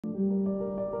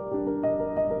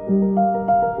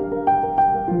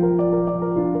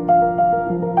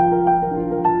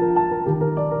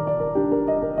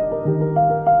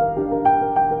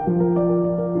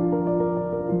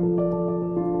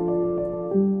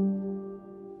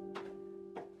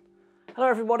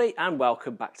everybody and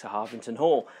welcome back to Harvington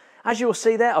Hall. As you will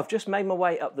see there, I've just made my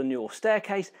way up the Newell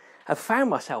staircase and found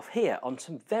myself here on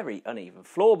some very uneven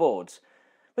floorboards.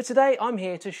 But today I'm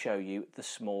here to show you the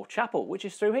small chapel, which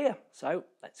is through here. So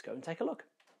let's go and take a look.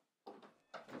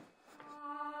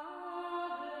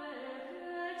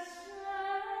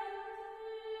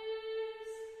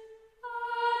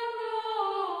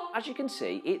 As you can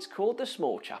see, it's called the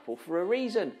small chapel for a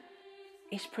reason.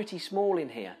 It's pretty small in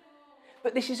here.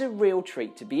 But this is a real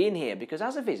treat to be in here because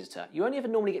as a visitor, you only ever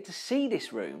normally get to see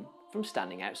this room from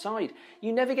standing outside.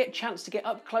 You never get a chance to get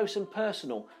up close and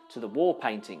personal to the wall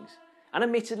paintings. And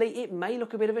admittedly, it may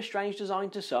look a bit of a strange design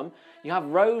to some. You have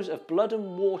rows of blood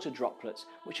and water droplets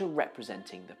which are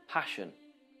representing the Passion.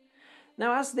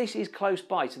 Now, as this is close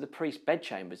by to the priest's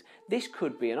bedchambers, this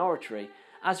could be an oratory,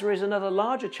 as there is another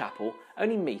larger chapel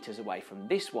only metres away from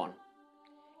this one.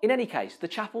 In any case, the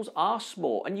chapels are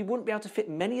small and you wouldn't be able to fit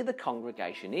many of the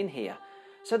congregation in here.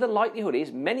 So the likelihood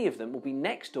is many of them will be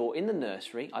next door in the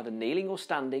nursery, either kneeling or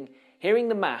standing, hearing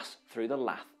the Mass through the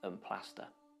lath and plaster.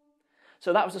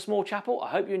 So that was the small chapel. I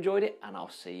hope you enjoyed it and I'll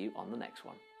see you on the next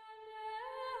one.